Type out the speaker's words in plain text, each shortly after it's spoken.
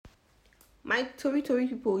My tori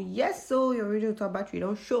people, yes, so your radio to battery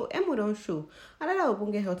don't show, emo don't show. Another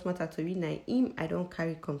ogbonge health matter tori na im I don't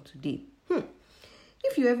carry come today.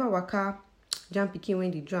 If you ever waka jam pikin when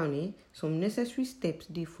they drown, some necessary steps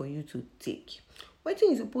dey for you to take.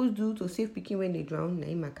 Wetin you suppose do to save pikin when they drown na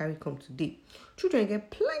im I carry come today. Children get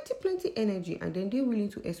plenty energy and then they willing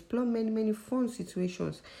to explore many fun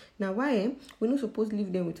situations. Now why we no suppose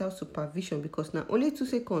leave them without supervision, because now only 2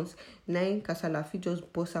 seconds na im kasala fit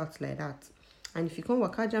just burst out like that. And if you come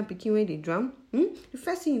waka jam pikin when they drown, the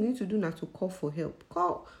first thing you need to do na to call for help.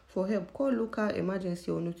 Call local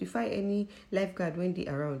emergency or notify any lifeguard when they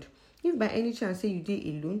around. If by any chance say you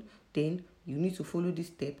dey alone, then you need to follow this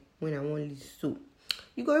step when I want list. So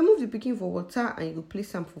you go remove the pikin for water and you go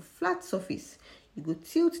place am for flat surface. You go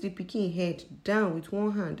tilt the pikin head down with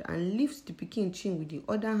one hand and lift the pikin chin with the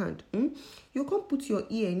other hand. You come put your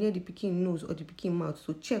ear near the pikin nose or the pikin mouth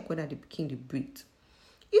to check whether the pikin dey breathe.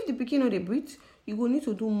 If the pikin no dey breathe, you go need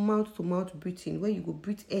to do mouth-to-mouth breathing, where you go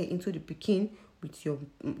breathe air into the pikin with your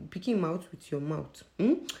pikin mouth with your mouth.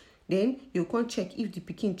 Then you come check if the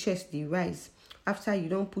pikin chest dey rise. After you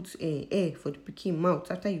don't put air for the pikin mouth,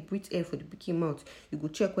 after you breathe air for the pikin mouth, you go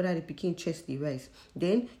check whether the pikin chest dey rise.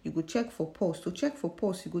 Then you go check for pulse. To check for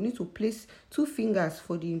pulse, you go need to place 2 fingers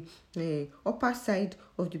for the upper side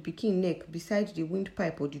of the pikin neck beside the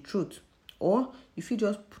windpipe or the throat. Or you fit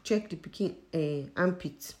just check the pikin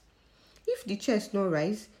armpit. If the chest no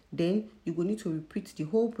rise, then you go need to repeat the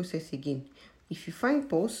whole process again. If you find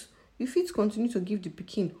pulse, you fit continue to give the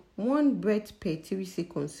pikin 1 breath per 3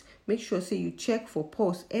 seconds. Make sure say you check for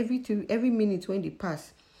pulse every minute when they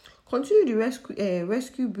pass. Continue the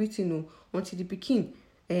rescue breathing until the pikin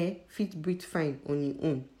fit breathe fine on im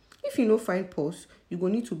own. If you no find pulse, you go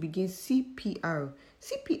need to begin CPR.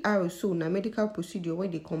 CPR so na medical procedure where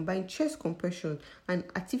they combine chest compression and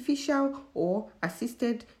artificial or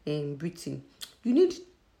assisted breathing. You need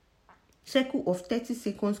cycle of 30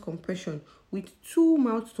 seconds compression with 2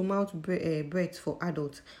 mouth-to-mouth breaths for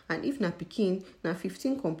adults, and if na pikin, na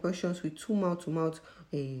 15 compressions with 2 mouth-to-mouth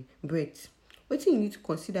breaths. Wetin you need to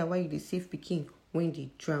consider while you dey save pikin when they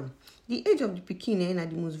drown. The age of the pikin na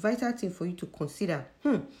the most vital thing for you to consider.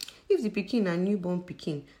 If the pikin na newborn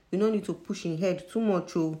pikin, you no need to push im head too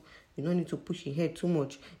much. You no need to push im head too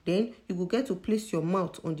much. Then you go get to place your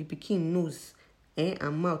mouth on the pikin nose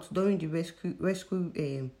and mouth during the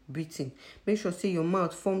rescue breathing. Make sure say your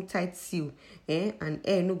mouth form tight seal and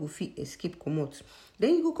air no go fit escape comot.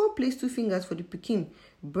 Then you go come place 2 fingers for the pikin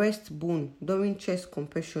breastbone during chest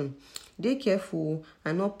compression. Dey careful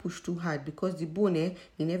and not push too hard, because the bone e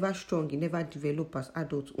never strong, e never develop as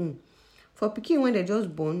adult own. For pikin when they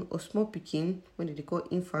just born or small pikin when they call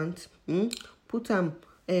infant,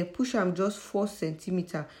 push am just 4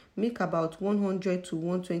 centimeter. Make about 100 to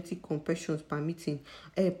 120 compressions per minute,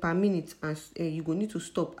 and you go need to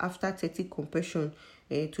stop after 30 compression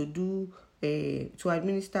to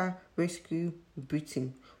administer rescue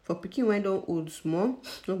breathing. For pikin when don old small,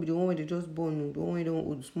 no be the one when they just born, the one when don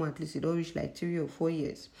old small, at least it don reach like 3 or 4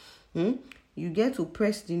 years. You get to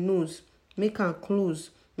press the nose, make am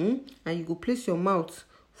close, and you go place your mouth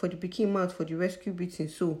for the pikin mouth for the rescue breathing.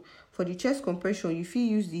 So for the chest compression, you fit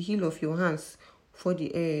use the heel of your hands for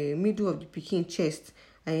the middle of the pikin chest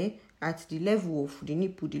at the level of the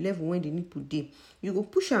nipple, the level when the nipple dey. You go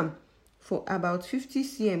push am for about 50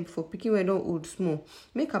 cm for pikin when don old small.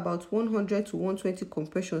 Make about 100 to 120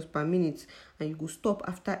 compressions per minute, and you go stop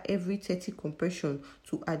after every 30 compression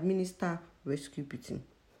to administer rescue breathing.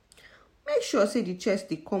 Make sure say the chest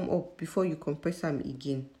dey come up before you compress am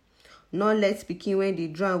again. No let pikin when they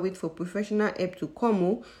drown wait for professional help to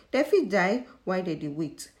come. They fit die while they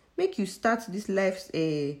wait. Make you start this life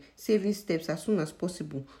saving steps as soon as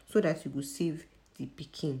possible, so that you go save the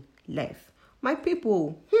pikin life. My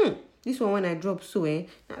people, this one when I drop so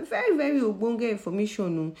na very ogbonge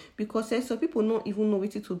information, because some people not even know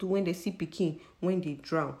what to do when they see pikin when they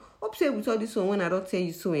drown. Hope say with all this one when I don't tell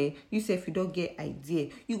you so, you say if you don't get idea,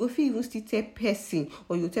 you go feel even still tell person,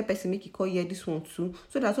 or you tell person make you call hear this one too,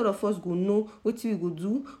 so that all of us go know what we go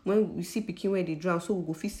do when we see pikin when they drown, so we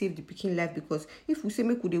go fit save the pikin life. Because if we say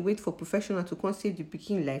make we dey wait for professional to come save the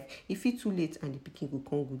pikin life, if it too late and the pikin go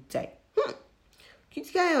come go die.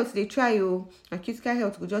 Critical health they try and critical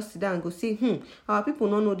health go just sit down and go say our people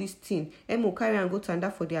don't know this thing. Emo carry and go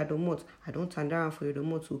tanda for their domot. I don't tanda for your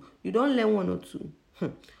domot too. You don't learn 1 or 2.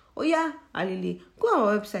 Oh yeah, alele, go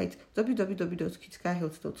our website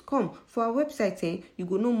www.criticalhealth.com. For our website, you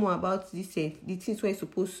go know more about this the things where you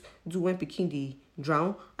supposed do when pikin dey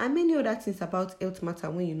drown, and many other things about health matter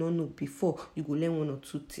when you don't know before. You go learn 1 or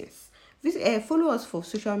 2 things. Follow us for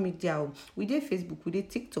social media. We dey Facebook, we dey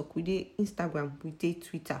TikTok, we dey Instagram, we dey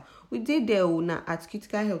Twitter. We dey there now at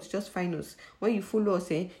Critical Health. Just find us. When you follow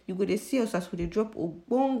us, you go to see us as we dey drop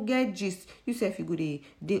ogbonge gist. You say if you go dey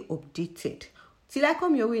updated. Till I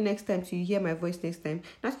come your way next time, till you hear my voice next time.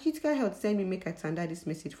 Now Critical Health send me make I tender this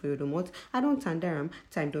message for your remote. I don't tender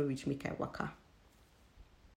time don't reach make I waka.